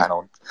 Whatever.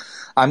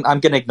 Mm-hmm.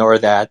 I'm gonna ignore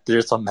that.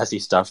 There's some messy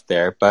stuff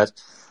there, but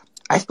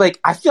I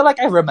feel like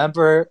I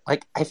remember,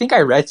 like, I think I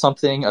read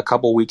something a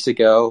couple weeks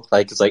ago.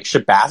 Like, it's like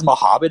Shabazz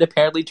Muhammad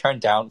apparently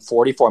turned down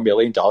 $44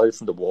 million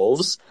from the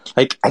Wolves.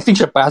 Like, I think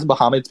Shabazz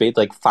Muhammad's made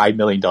like $5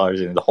 million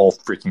in the whole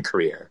freaking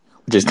career,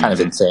 which is kind of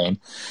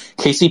insane.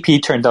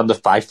 KCP turned down the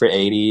 5 for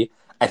 $80.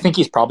 I think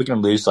he's probably going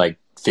to lose like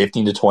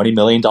 $15 to $20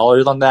 million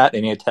on that,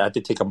 and he had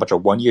to take a bunch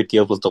of one-year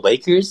deals with the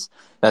Lakers.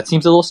 That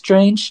seems a little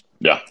strange.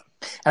 Yeah.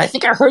 And I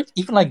think I heard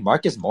even like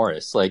Marcus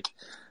Morris, like,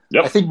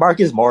 I think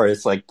Marcus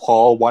Morris, like,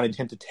 Paul wanted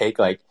him to take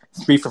like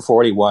 3 for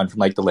 41 from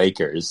like the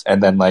Lakers,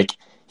 and then like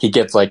he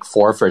gets like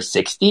 4 for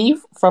 60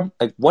 from,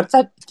 like, what's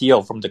that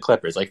deal from the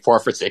Clippers? Like 4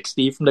 for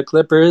 60 from the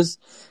Clippers?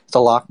 It's a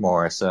lot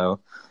more.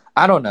 So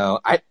I don't know.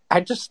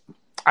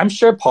 I'm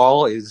sure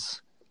Paul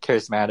is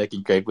charismatic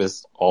and great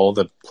with all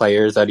the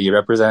players that he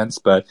represents,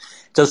 but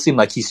it does seem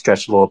like he's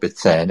stretched a little bit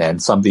thin, and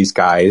some of these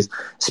guys,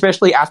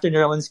 especially after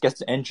Nerlens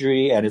gets an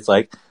injury and it's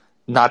like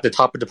not the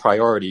top of the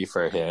priority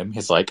for him,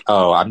 he's like,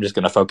 oh, I'm just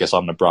going to focus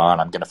on LeBron.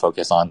 I'm going to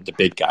focus on the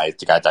big guys,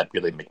 the guys that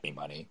really make me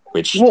money,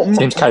 which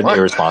seems kind of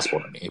irresponsible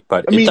to me,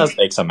 but it does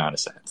make some amount of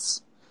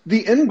sense.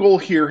 The end goal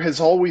here has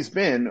always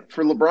been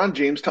for LeBron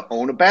James to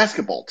own a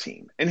basketball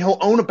team, and he'll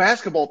own a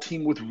basketball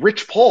team with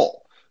Rich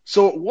Paul.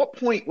 So at what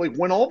point, like,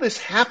 when all this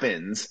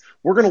happens,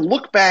 we're going to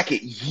look back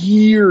at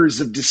years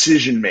of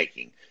decision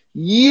making,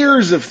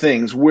 years of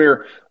things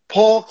where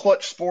Paul,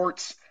 Clutch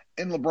Sports,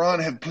 and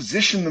LeBron have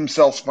positioned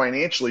themselves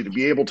financially to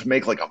be able to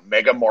make like a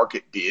mega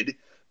market bid,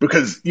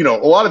 because, you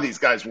know, a lot of these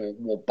guys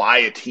will buy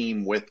a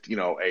team with, you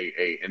know,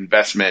 a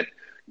investment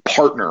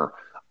partner.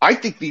 I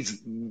think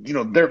these, you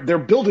know, they're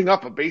building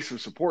up a base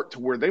of support to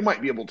where they might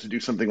be able to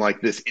do something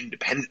like this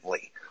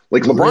independently.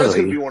 Like, LeBron is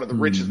going to be one of the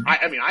richest.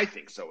 I mean, I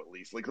think so, at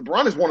least. Like,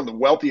 LeBron is one of the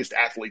wealthiest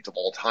athletes of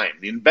all time.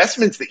 The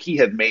investments that he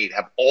had made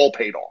have all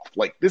paid off.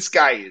 Like, this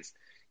guy is,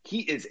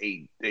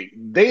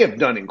 they have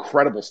done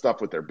incredible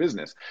stuff with their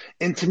business.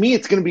 And to me,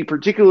 it's going to be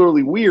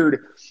particularly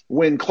weird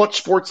when Clutch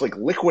Sports like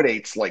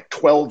liquidates like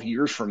 12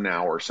 years from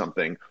now or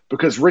something,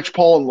 because Rich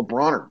Paul and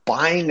LeBron are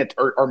buying it,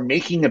 or are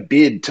making a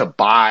bid to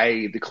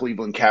buy the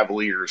Cleveland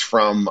Cavaliers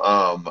from,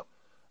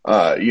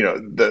 you know,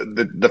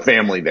 the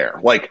family there.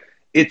 Like,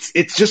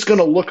 it's just going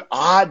to look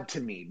odd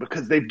to me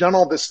because they've done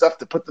all this stuff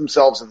to put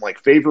themselves in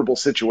like favorable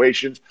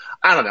situations.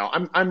 I don't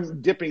know.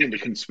 I'm dipping into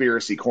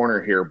conspiracy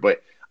corner here,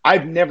 but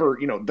I've never,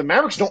 you know, the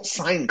Mavericks don't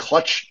sign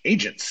Clutch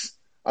agents.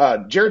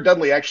 Jared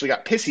Dudley actually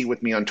got pissy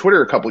with me on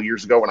Twitter a couple of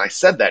years ago when I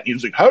said that. He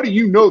was like, "How do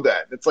you know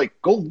that?" It's like,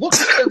 go look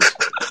at their,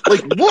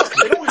 like, look,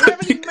 they don't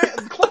have any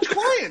Clutch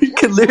clients. You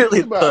can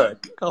literally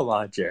look. Come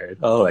on, Jared.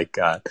 Oh my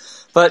god.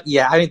 But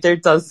yeah, I mean, there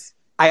does.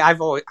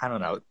 I've always, I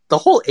don't know. The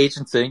whole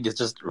agent thing is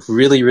just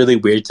really, really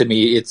weird to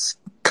me. It's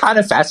kind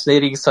of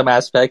fascinating in some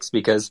aspects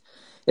because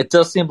it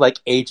does seem like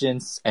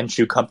agents and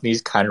shoe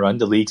companies kind of run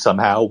the league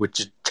somehow,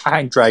 which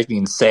kind of drives me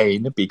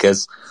insane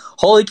because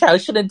holy cow,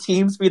 shouldn't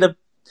teams be the,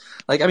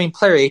 like, I mean,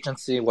 player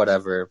agency,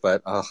 whatever,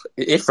 but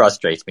it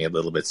frustrates me a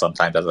little bit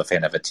sometimes as a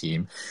fan of a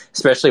team,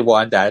 especially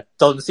one that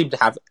doesn't seem to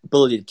have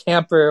ability to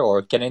tamper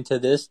or get into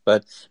this,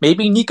 but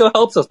maybe Nico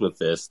helps us with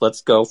this.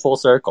 Let's go full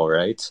circle,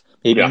 right?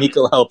 Maybe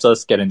Nico helps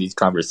us get in these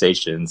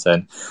conversations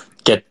and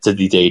get to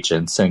these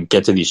agents and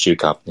get to these shoe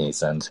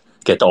companies and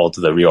get all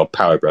to the real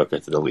power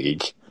brokers of the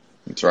league.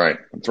 That's right.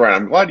 That's right.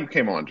 I'm glad you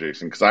came on,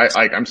 Jason, because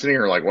I'm sitting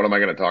here like, what am I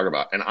going to talk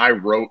about? And I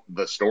wrote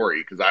the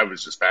story because I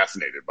was just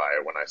fascinated by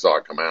it when I saw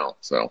it come out.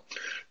 So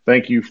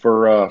thank you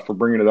for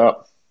bringing it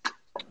up.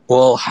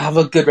 Well, have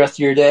a good rest of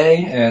your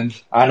day. And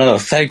I don't know,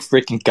 thank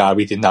freaking God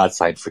we did not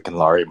sign freaking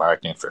Lauri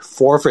Markkanen for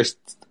 4 for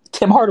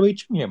Tim Hardaway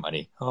Jr.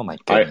 money. Oh my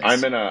goodness.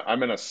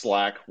 I'm in a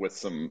Slack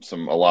with a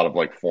lot of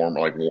like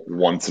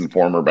once and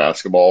former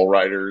basketball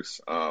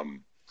writers.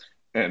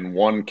 And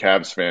one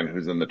Cavs fan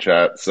who's in the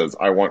chat says,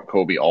 "I want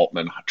Kobe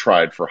Altman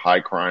tried for high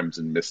crimes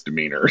and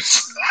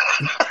misdemeanors."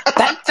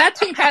 that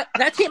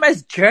team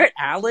has Jarrett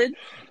Allen,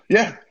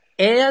 yeah,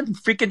 and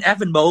freaking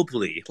Evan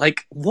Mobley.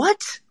 Like,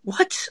 what?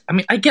 I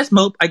mean, I guess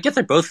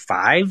they're both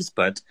 5s,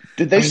 but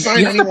did they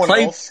sign anyone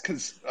else?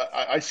 Because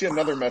I see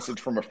another message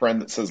from a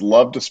friend that says,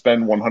 "Love to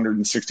spend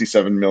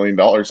 $167 million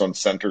on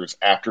centers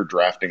after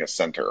drafting a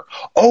center."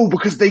 Oh,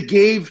 because they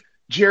gave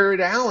Jarrett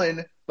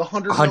Allen the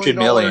 $100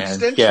 million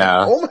extension.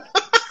 Yeah. Oh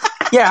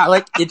yeah,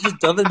 like, it just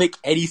doesn't make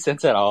any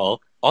sense at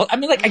all. I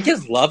mean, like, I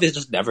guess Love is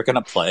just never going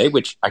to play,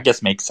 which I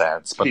guess makes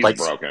sense. But he's like,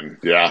 broken.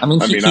 Yeah. I mean,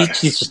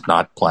 he's just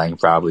not playing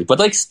probably. But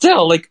like,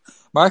 still, like,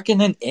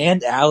 Markkinen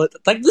and Allen.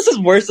 Like, this is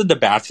worse than the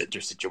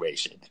Bassinger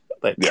situation.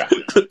 Like, Yeah.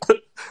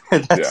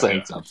 that's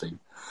saying something.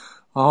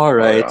 All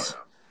right. Oh, yeah.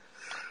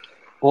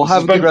 Well, This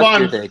have has a good been rest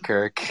fun. of your day,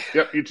 Kirk.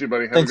 Yep, you too,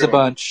 buddy. Have Thanks a a good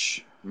one.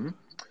 bunch. Mm-hmm.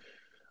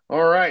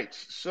 All right,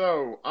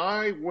 so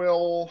I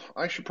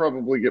should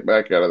probably get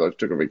back at it. I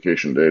took a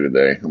vacation day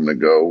today. I'm gonna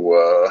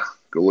go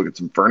look at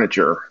some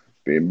furniture,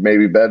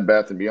 maybe Bed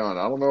Bath and Beyond.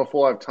 I don't know if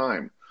we'll have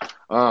time.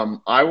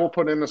 I will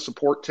put in a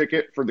support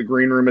ticket for the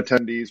green room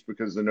attendees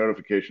because the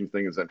notification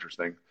thing is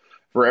interesting.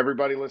 For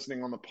everybody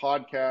listening on the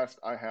podcast,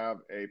 I have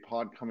a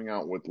pod coming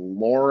out with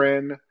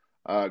Lauren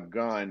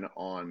Gunn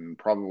on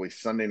probably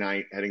Sunday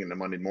night, heading into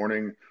Monday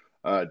morning.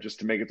 Just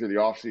to make it through the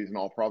off season,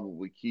 I'll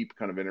probably keep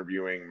kind of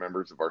interviewing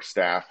members of our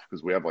staff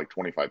because we have like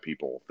 25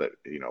 people that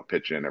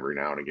pitch in every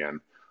now and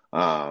again.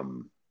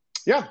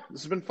 Yeah,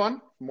 this has been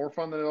fun, more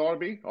fun than it ought to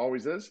be,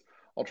 always is.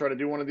 I'll try to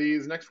do one of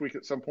these next week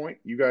at some point.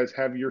 You guys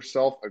have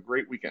yourself a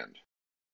great weekend.